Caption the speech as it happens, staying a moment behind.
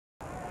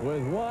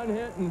with 1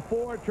 hit and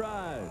 4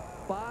 tries.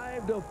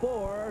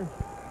 5-4.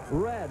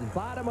 Reds.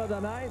 Bottom of the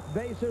ninth.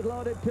 Bases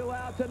loaded. 2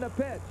 outs and the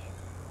pitch.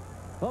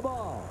 A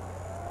ball.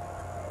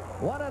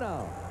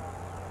 1-0.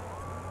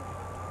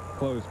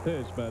 Close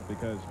pitch, but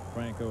because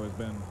Franco has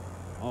been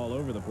all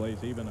over the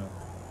place, even a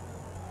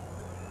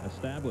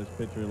established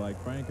pitcher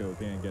like Franco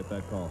can't get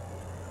that call.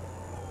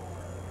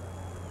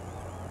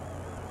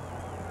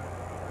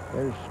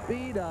 There's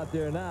speed out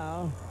there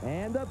now.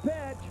 And the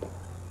pitch.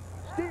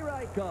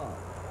 Strike call.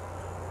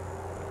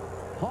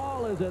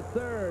 Hall is at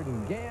third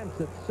and Gantz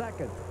at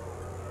second.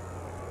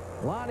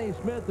 Lonnie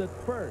Smith at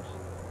first.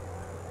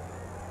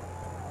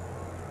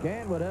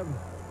 Gant would have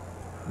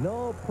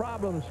no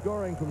problem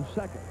scoring from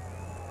second.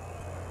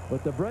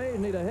 But the Braves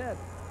need a hit.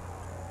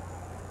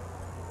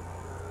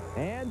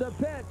 And the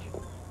pitch.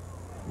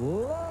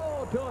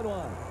 Low,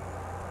 2-1.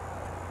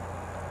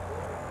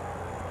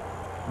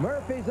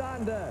 Murphy's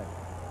on deck.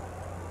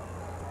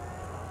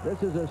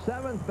 This is the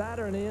 7th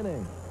batter in the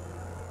inning.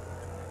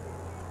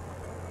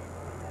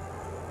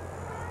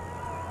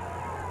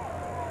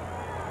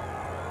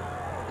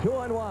 Two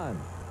and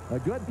 1. A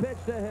good pitch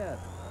to hit.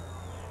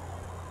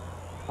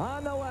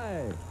 On the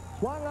way.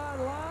 Swung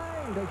on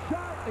line. The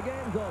shot. The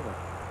game's over.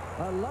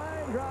 A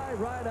line drive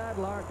right at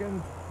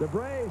Larkin. The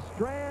Braves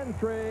strand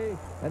 3,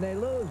 and they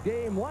lose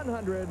game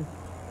 100.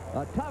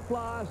 A tough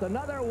loss.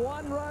 Another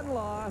 1-run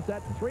loss.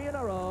 That's 3 in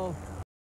a row.